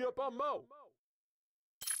here. D up on Mo.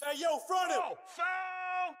 Hey, yo, front him. Oh,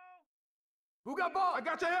 foul. Who got ball? I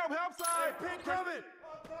got your help side. Pick coming.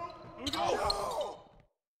 Oh.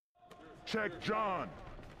 Check John.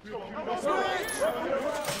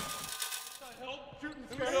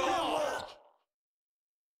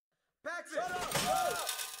 Paxton.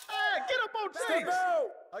 Hey, get up on Stay James. out.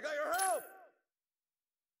 I got your help.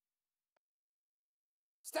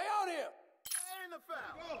 Stay out here. And the foul.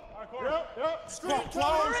 Yep. Screen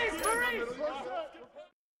Maurice.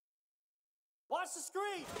 Watch the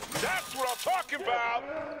screen. That's what I'm talking about.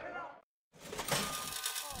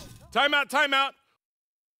 Timeout.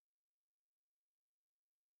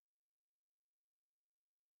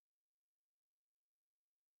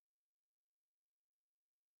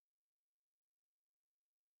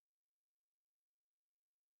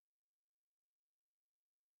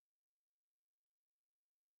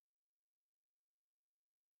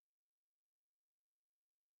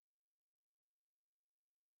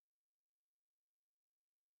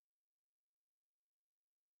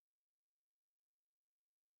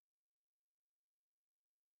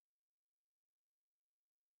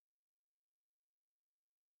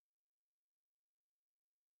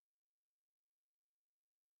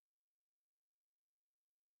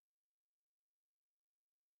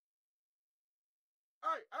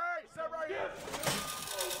 Hey, sit right here.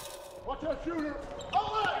 Watch that shooter.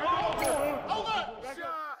 Outlet.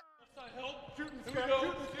 Shot. Shooting scare.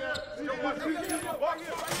 Walk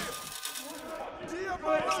here.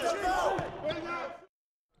 Step out.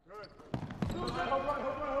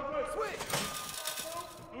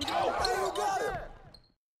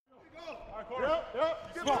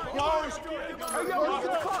 Hey, yo, look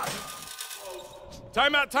at the clock.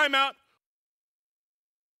 Timeout, timeout.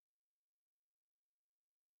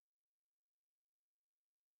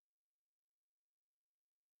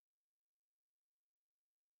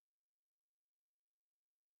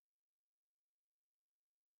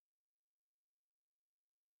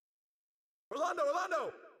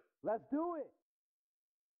 Orlando. Let's do it.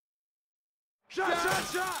 Shot.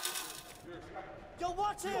 Yo,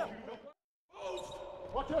 watch him.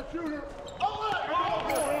 Watch that shooter.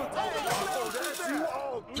 That's you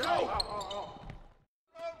all day.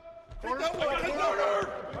 Take that way, take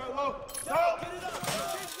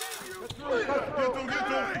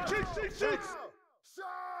Get through.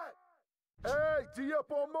 Shot. Hey, D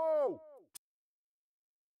up on Mo.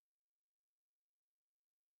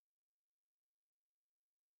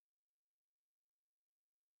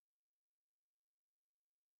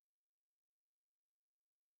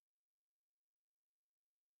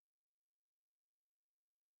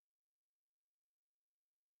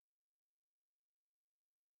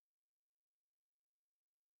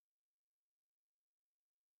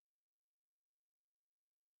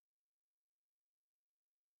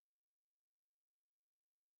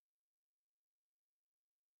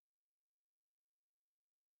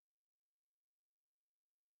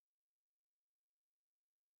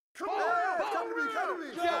 Come to me.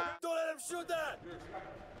 Don't let him shoot that.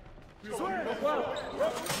 Get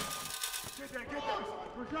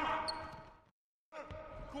that.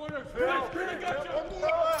 Corner, Phil. Here we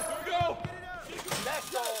go.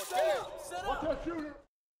 That's all. Set Watch up. that shooter.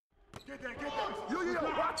 Get that. Yo,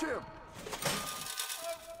 watch him.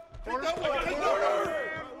 Take that way, take that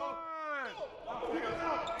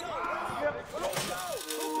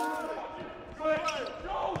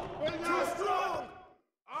Too strong.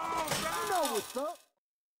 You know what's up.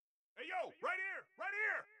 Hey, yo, right here.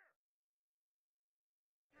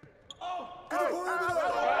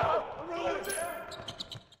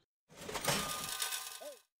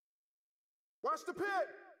 Watch the pit.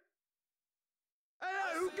 Hey,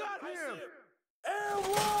 who got him? And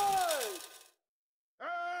one.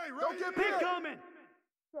 Hey, Don't get pit coming.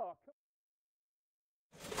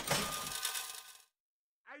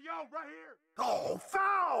 Hey, yo, right here. Oh,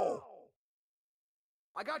 foul.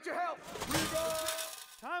 I got your help.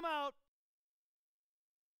 Timeout.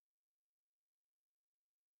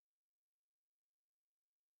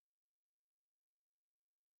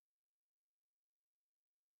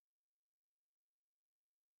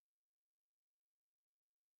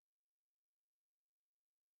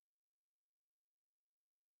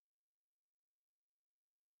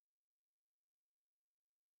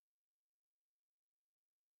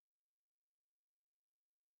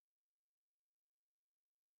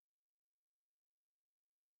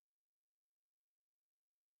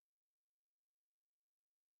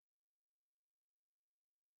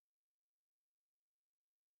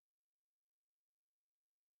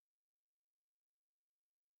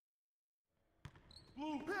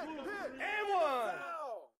 Pit. And one.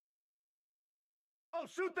 Oh,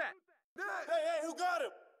 shoot that. Hey, who got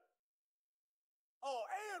him? Oh,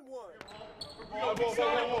 and one.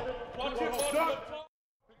 Watch it.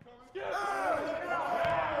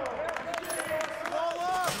 Ball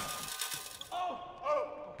up.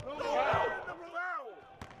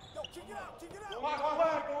 Yo, kick it out.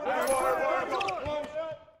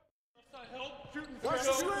 Watch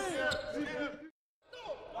the screen.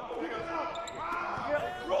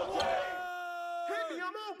 Hit me,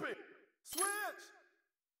 I'm open. Switch.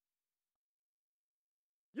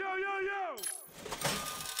 Yo.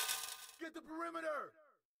 Get the perimeter.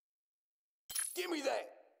 Give me that.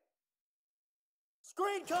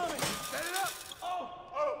 Screen coming. Set it up.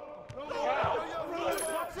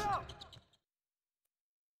 Watch out.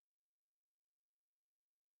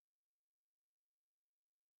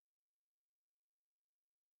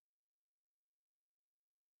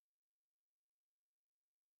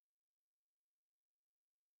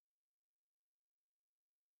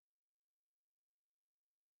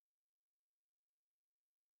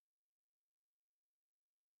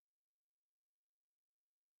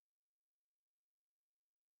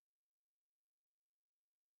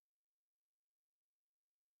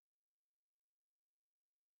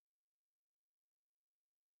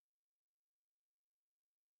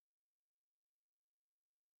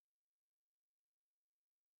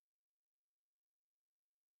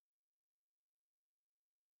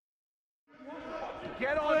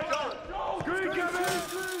 Get on it. Screen coming.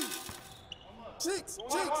 Cheeks.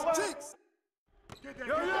 Get that.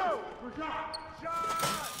 Yo. Shot.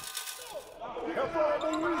 Help out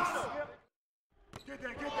Luis. Get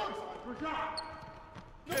that.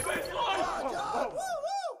 The baseline.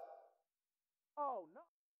 Woo!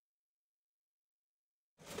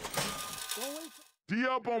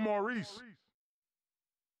 up on Maurice.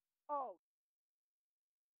 Oh.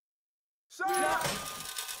 Shot!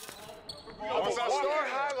 Once I start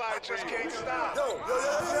highlight, just can't stop. Yo!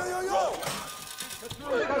 Get to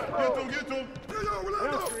him.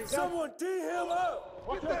 Someone D him up!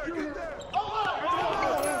 Get there.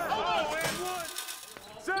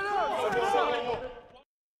 Set up!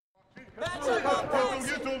 Match up on pass.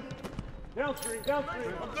 Get to him. Down screen. Job.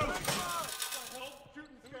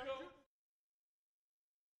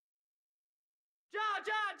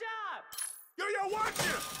 Yo, watch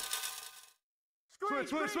him!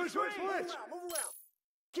 Switch! Move around!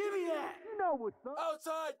 Give me that. You know what's up.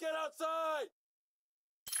 Outside! Get outside!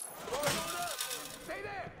 Stay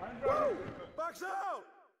there! Woo! Box out!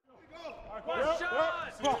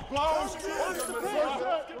 Close.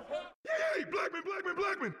 Hey, Blackman!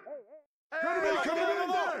 Come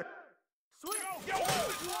in there! Yo, hold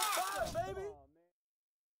the clock! Baby!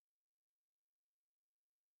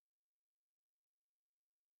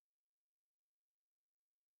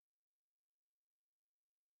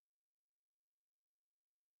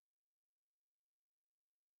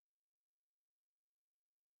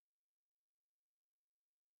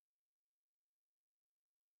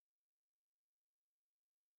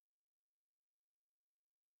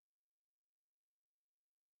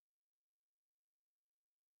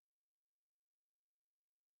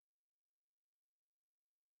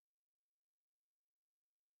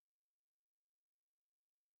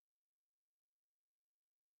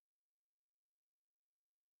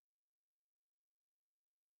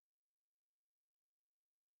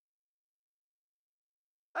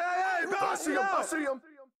 Hey, I see him!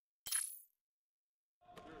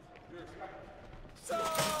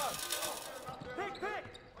 Pick.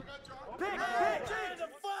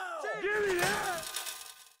 Give me that!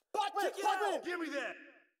 Blackman! Give me that!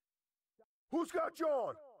 Who's got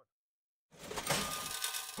John?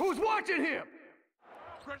 Who's watching him?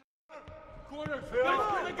 Corner, Phil.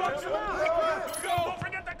 Don't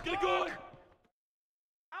forget the clock!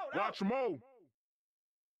 Watch Mo.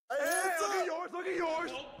 Hey, hands up! Look at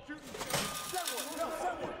yours!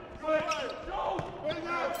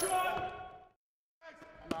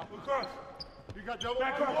 You got double.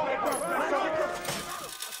 Back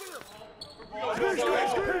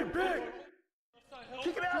Screen, big!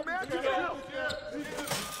 Kick it out, man! Kick it out!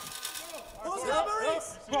 Who's got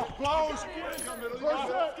Maurice? Close.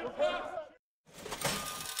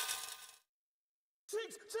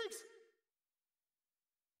 Cheeks!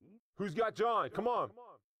 Who's got John? Come on.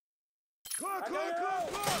 Clock!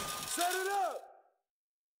 Set it up!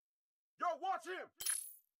 Yo, watch him!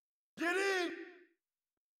 Get in!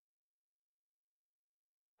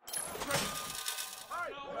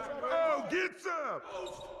 Oh, get some!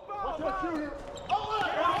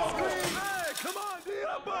 Hey, come on, D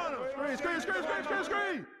up on him!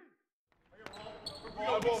 Screen!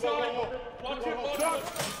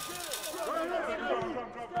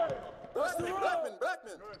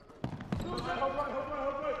 Blackman!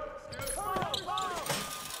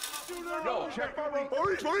 Yo, check my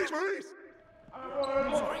Maurice! Screen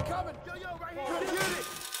coming! Yo, right here! Get it!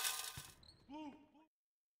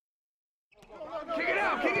 Kick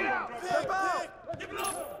it out! Step out! Give it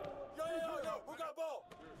up! Yo, who got ball?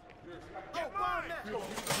 Get mine!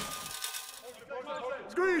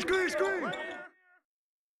 Screen!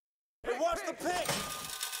 Hey, watch the pick!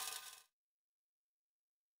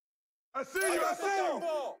 I see you!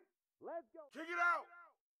 Ball. Let's go. Kick it out!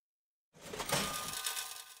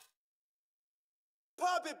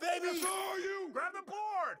 Pop it, baby! I saw you! Grab the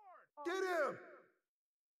board! Get him!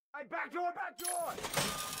 Hey, back door!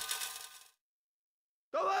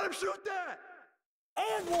 Don't let him shoot that!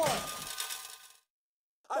 And one!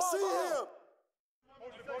 I see him!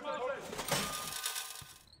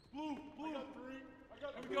 Blue.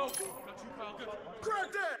 Here we go. Got you, Kyle. Good.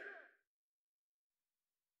 Crack that!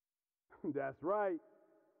 That's right.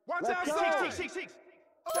 Watch Let's out! go. Six!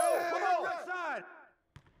 Oh, come come on! on. Right side!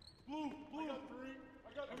 Blue. Here we go.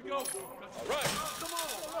 Got you. Right.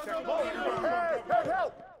 Hey,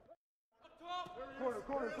 help! Corner.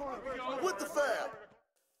 With the foul!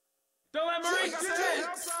 Don't let Maurice Cheeks. get it.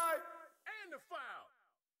 Outside! And the foul!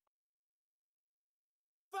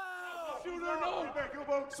 Foul! Shooter, no.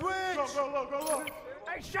 Switch! Go low.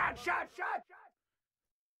 Hey, shot!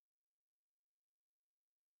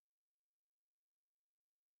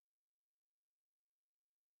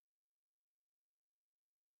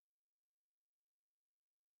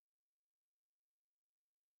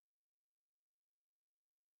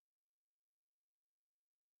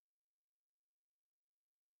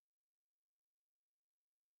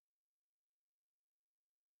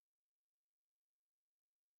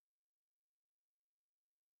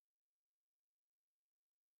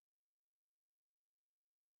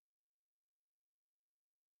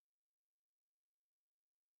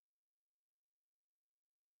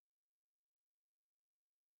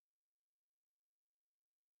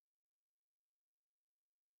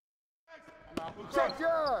 Check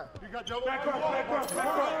your. You got double. Back up.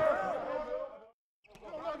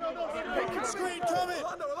 Hey, screen coming.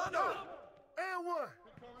 Orlando. And one.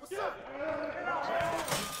 What's up?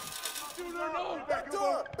 Back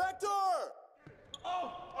door. Back door.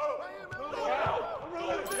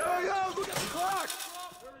 Yo, look at the clock.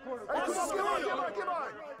 Hey, come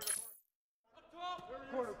on.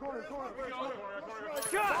 Corner.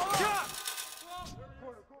 Cut.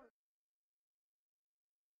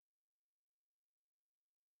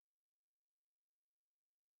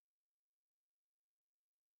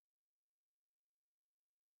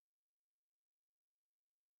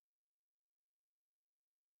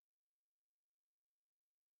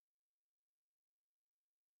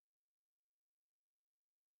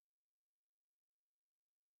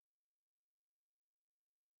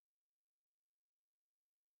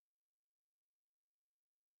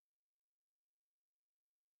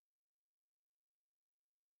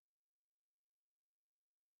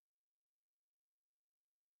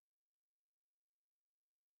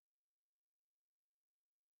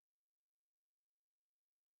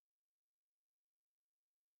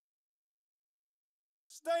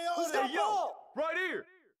 Stay on it. Right here.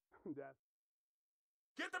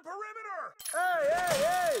 Get the perimeter.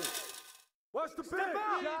 Hey. Watch the pitch.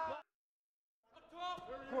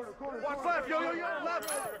 Watch left, yo, left.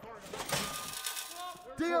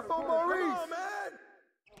 DFO Maurice.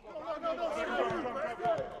 Come on, man.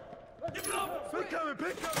 Pick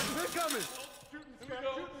coming.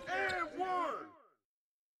 And one.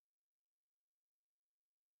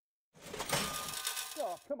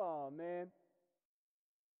 Oh, come on, man.